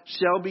out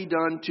shall be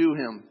done to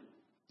him.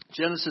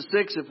 Genesis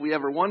 6, if we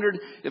ever wondered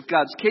if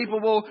God's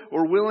capable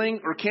or willing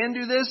or can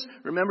do this,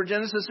 remember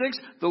Genesis 6?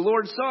 The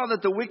Lord saw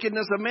that the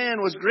wickedness of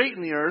man was great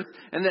in the earth,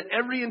 and that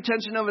every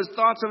intention of his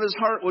thoughts of his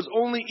heart was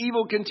only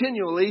evil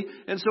continually.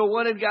 And so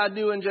what did God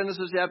do in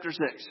Genesis chapter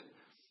 6?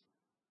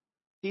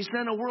 He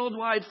sent a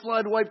worldwide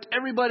flood, wiped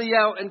everybody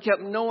out, and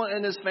kept Noah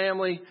and his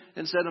family,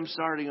 and said, I'm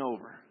starting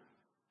over.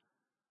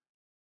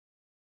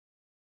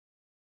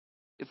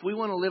 If we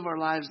want to live our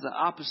lives the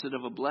opposite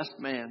of a blessed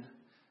man,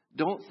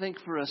 don't think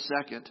for a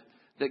second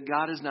that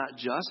God is not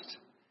just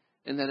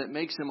and that it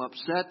makes Him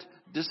upset,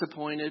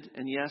 disappointed,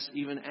 and yes,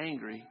 even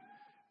angry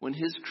when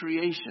His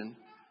creation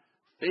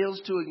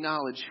fails to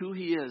acknowledge who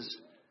He is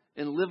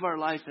and live our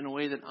life in a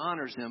way that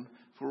honors Him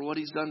for what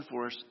He's done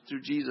for us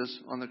through Jesus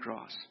on the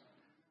cross.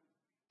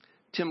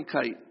 Tim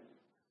Kite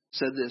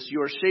said this: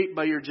 You are shaped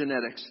by your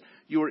genetics.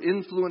 You are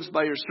influenced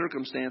by your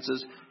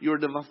circumstances. You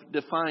are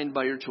defined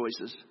by your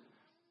choices.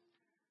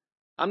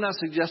 I'm not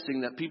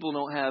suggesting that people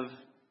don't have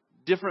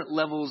different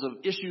levels of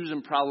issues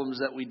and problems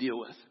that we deal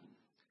with.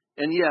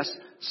 And yes,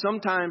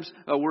 sometimes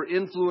we're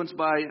influenced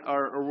by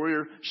or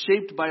we're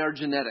shaped by our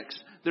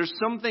genetics. There's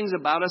some things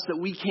about us that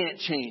we can't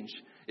change.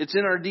 It's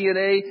in our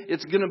DNA.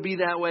 It's going to be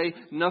that way.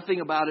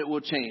 Nothing about it will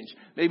change.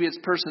 Maybe it's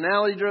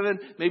personality driven.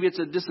 Maybe it's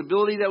a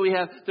disability that we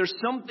have. There's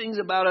some things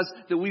about us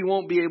that we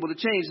won't be able to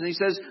change. And he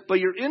says,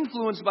 but you're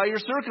influenced by your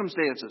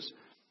circumstances.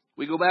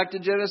 We go back to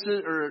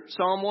Genesis or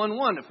Psalm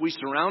 1:1. If we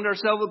surround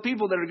ourselves with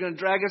people that are going to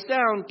drag us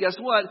down, guess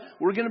what?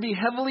 We're going to be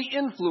heavily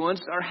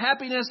influenced. Our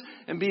happiness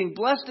and being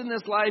blessed in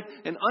this life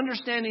and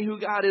understanding who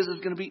God is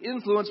going to be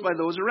influenced by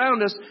those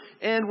around us.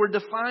 And we're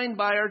defined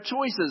by our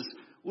choices.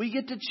 We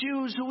get to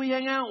choose who we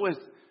hang out with.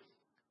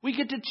 We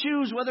get to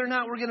choose whether or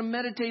not we're going to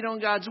meditate on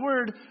God's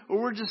word,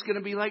 or we're just going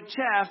to be like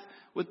chaff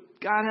with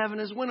God having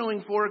His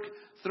winnowing fork,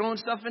 throwing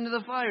stuff into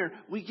the fire.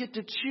 We get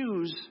to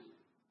choose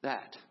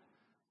that.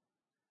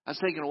 I was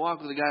taking a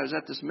walk with a guy who was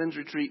at this men's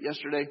retreat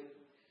yesterday,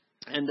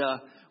 and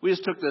we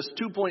just took this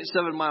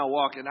 2.7 mile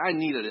walk, and I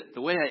needed it.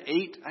 The way I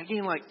ate, I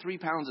gained like 3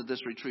 pounds at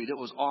this retreat. It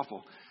was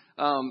awful.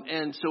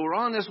 And so we're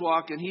on this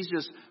walk, and he's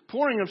just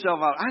pouring himself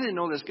out. I didn't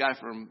know this guy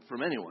from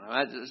anyone.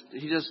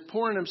 He just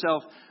pouring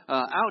himself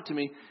out to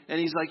me, and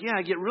he's like, yeah,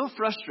 I get real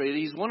frustrated.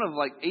 He's one of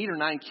like 8 or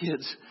 9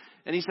 kids.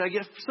 And he said, I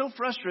get so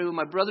frustrated with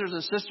my brothers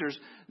and sisters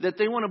that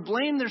they want to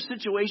blame their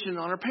situation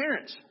on our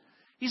parents.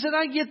 He said,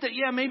 I get that,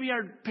 yeah, maybe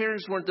our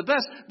parents weren't the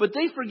best, but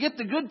they forget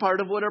the good part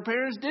of what our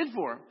parents did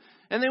for them.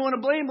 And they want to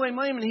blame.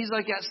 And he's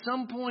like, at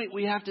some point,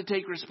 we have to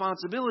take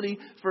responsibility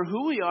for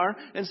who we are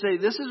and say,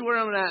 this is where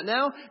I'm at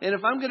now. And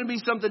if I'm going to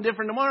be something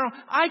different tomorrow,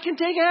 I can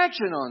take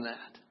action on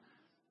that.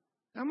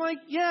 I'm like,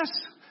 yes,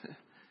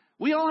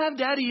 we all have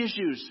daddy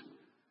issues,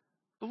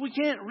 but we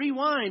can't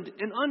rewind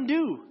and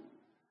undo.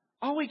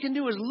 All we can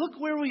do is look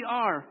where we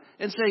are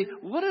and say,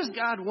 what does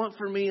God want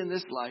for me in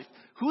this life?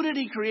 Who did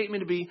He create me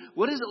to be?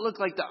 What does it look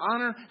like to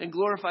honor and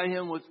glorify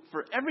Him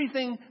for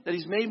everything that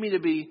He's made me to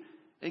be?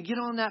 And get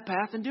on that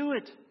path and do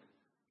it.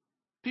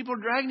 People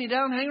are dragging you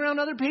down, hang around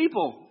other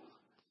people.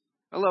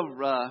 I love,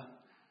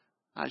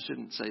 I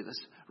shouldn't say this,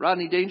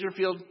 Rodney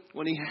Dangerfield,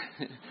 when he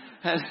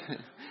had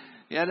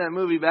that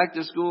movie Back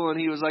to School, and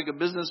he was like a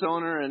business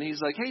owner, and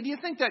he's like, hey, do you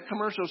think that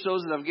commercial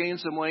shows that I've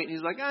gained some weight? And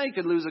he's like, you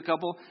could lose a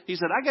couple. He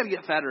said, I got to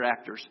get fatter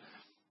actors.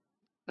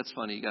 That's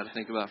funny. You got to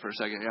think about it for a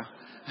second,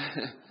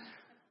 yeah.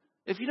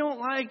 If you don't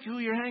like who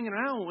you're hanging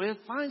around with,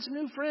 find some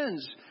new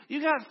friends.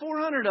 You got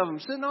 400 of them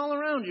sitting all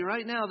around you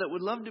right now that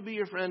would love to be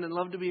your friend and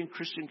love to be in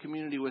Christian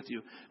community with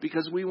you,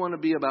 because we want to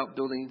be about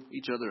building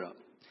each other up.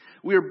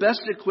 We are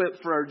best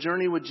equipped for our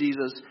journey with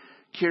Jesus,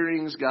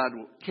 carrying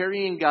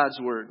God's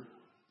word.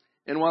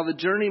 And while the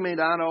journey may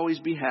not always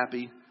be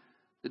happy,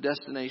 the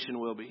destination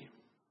will be.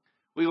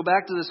 We go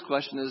back to this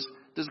question is,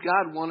 does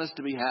God want us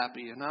to be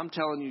happy? And I'm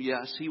telling you,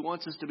 yes, He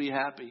wants us to be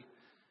happy.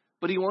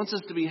 But He wants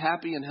us to be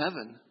happy in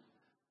heaven.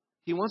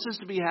 He wants us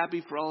to be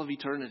happy for all of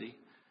eternity.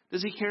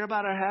 Does He care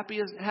about our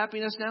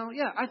happiness now?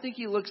 Yeah, I think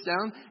He looks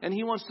down and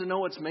He wants to know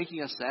what's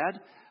making us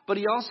sad. But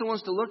He also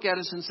wants to look at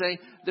us and say,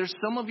 there's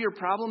some of your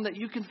problem that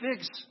you can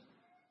fix.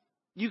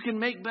 You can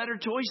make better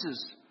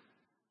choices.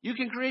 You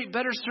can create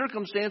better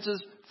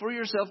circumstances for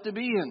yourself to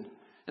be in.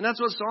 And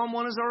that's what Psalm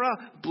 1 is all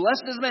about.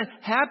 Blessed is the man,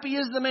 happy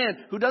is the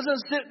man who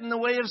doesn't sit in the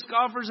way of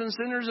scoffers and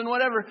sinners and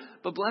whatever,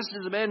 but blessed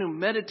is the man who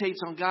meditates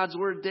on God's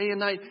word day and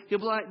night. He'll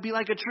be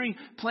like a tree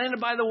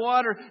planted by the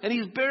water, and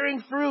he's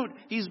bearing fruit.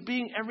 He's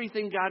being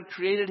everything God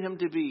created him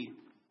to be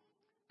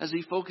as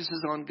he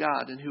focuses on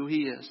God and who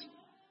He is.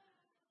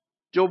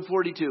 Job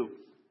 42.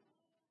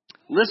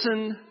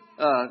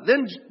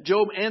 Then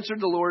Job answered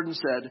the Lord and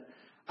said,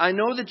 I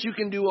know that you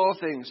can do all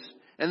things,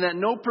 and that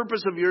no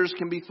purpose of yours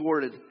can be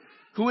thwarted.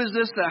 Who is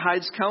this that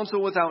hides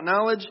counsel without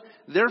knowledge?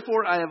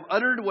 Therefore I have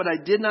uttered what I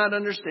did not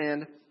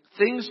understand,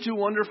 things too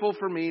wonderful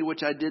for me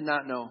which I did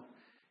not know.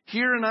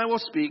 Hear and I will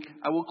speak,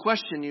 I will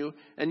question you,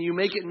 and you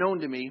make it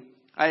known to me.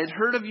 I had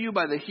heard of you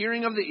by the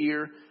hearing of the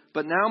ear,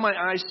 but now my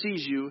eye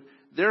sees you.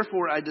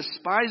 Therefore I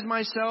despise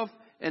myself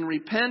and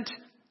repent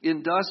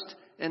in dust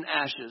and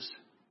ashes.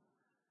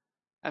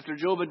 After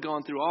Job had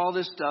gone through all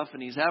this stuff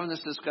and he's having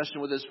this discussion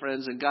with his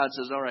friends, and God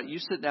says, all right, you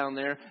sit down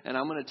there and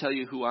I'm going to tell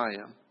you who I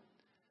am.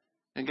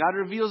 And God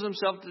reveals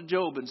Himself to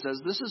Job and says,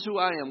 this is who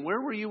I am. Where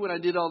were you when I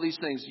did all these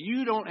things?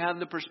 You don't have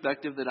the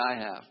perspective that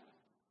I have.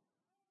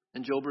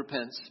 And Job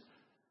repents.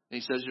 And he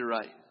says, you're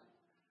right.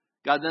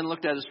 God then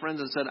looked at his friends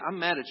and said, I'm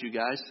mad at you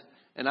guys.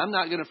 And I'm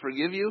not going to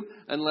forgive you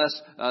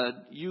unless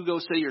you go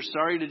say you're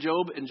sorry to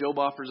Job and Job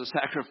offers a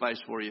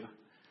sacrifice for you.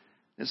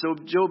 And so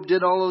Job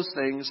did all those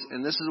things,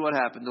 and this is what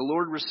happened. The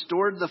Lord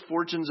restored the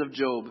fortunes of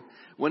Job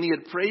when he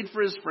had prayed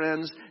for his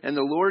friends, and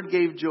the Lord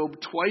gave Job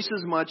twice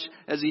as much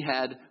as he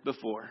had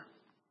before.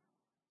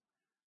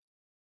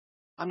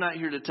 I'm not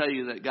here to tell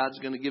you that God's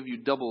going to give you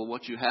double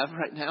what you have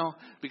right now,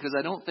 because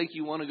I don't think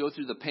you want to go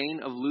through the pain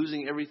of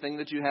losing everything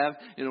that you have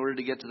in order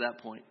to get to that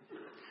point.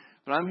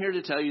 But I'm here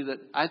to tell you that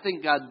I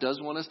think God does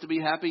want us to be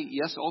happy,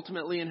 yes,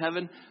 ultimately in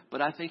heaven,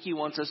 but I think He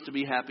wants us to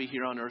be happy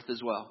here on earth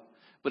as well.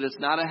 But it's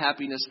not a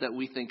happiness that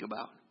we think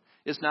about.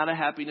 It's not a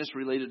happiness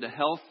related to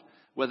health,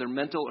 whether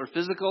mental or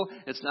physical.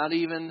 It's not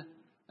even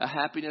a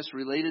happiness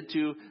related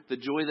to the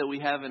joy that we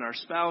have in our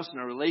spouse and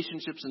our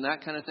relationships and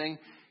that kind of thing.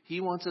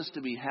 He wants us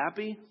to be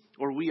happy,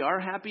 or we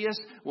are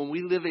happiest when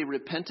we live a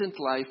repentant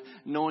life,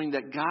 knowing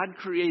that God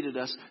created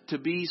us to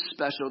be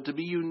special, to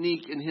be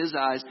unique in His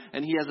eyes,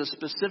 and He has a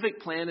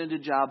specific plan and a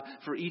job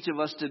for each of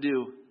us to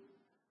do.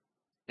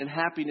 And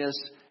happiness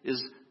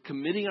is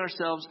committing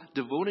ourselves,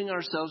 devoting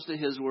ourselves to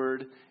His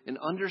word, and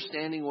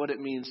understanding what it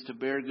means to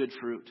bear good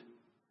fruit.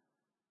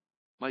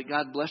 Might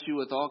God bless you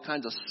with all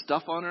kinds of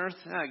stuff on earth?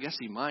 I guess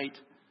He might.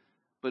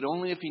 But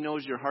only if He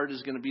knows your heart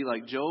is going to be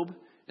like Job,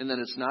 and that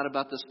it's not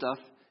about the stuff.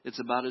 It's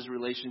about his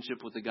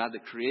relationship with the God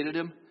that created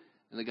him,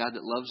 and the God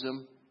that loves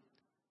him,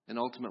 and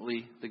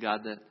ultimately the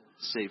God that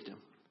saved him.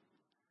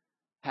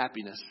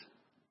 Happiness.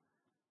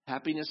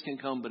 Happiness can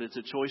come, but it's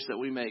a choice that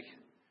we make.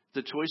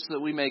 It's a choice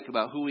that we make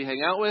about who we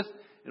hang out with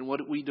and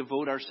what we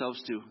devote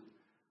ourselves to.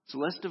 So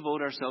let's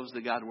devote ourselves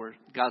to God's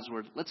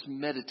word. Let's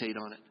meditate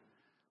on it.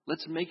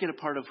 Let's make it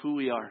a part of who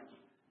we are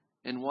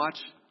and watch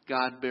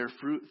God bear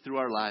fruit through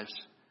our lives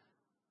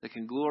that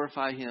can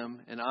glorify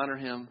Him and honor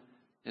Him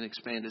and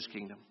expand His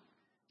kingdom.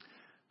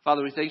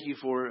 Father, we thank You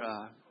for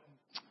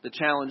the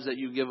challenge that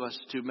You give us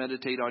to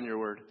meditate on Your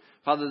word.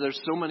 Father,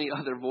 there's so many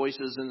other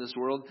voices in this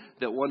world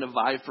that want to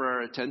vie for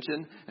our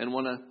attention and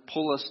want to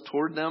pull us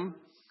toward them.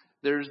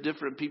 There's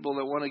different people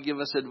that want to give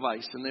us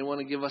advice and they want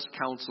to give us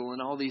counsel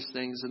and all these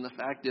things. And the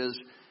fact is,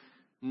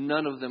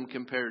 none of them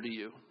compare to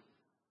You.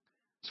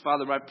 So,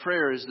 Father, my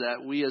prayer is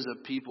that we as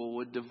a people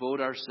would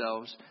devote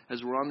ourselves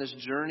as we're on this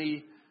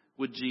journey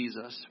with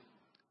Jesus,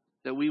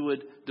 that we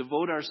would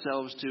devote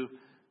ourselves to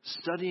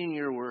studying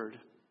Your word,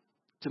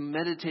 to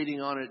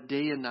meditating on it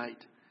day and night,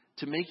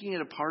 to making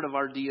it a part of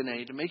our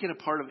DNA, to make it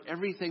a part of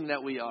everything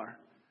that we are.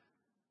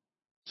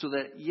 So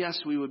that, yes,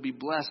 we would be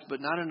blessed, but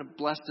not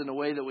blessed in a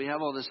way that we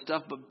have all this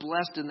stuff, but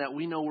blessed in that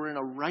we know we're in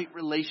a right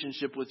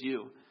relationship with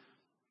You.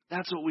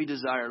 That's what we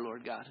desire,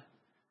 Lord God.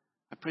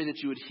 I pray that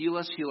You would heal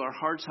us, heal our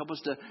hearts, help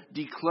us to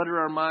declutter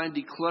our mind,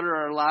 declutter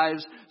our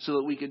lives, so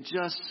that we can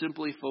just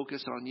simply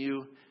focus on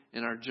You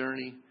in our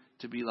journey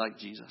to be like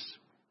Jesus.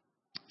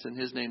 It's in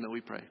His name that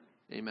we pray.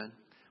 Amen.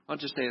 Why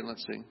don't you stay and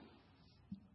let's sing.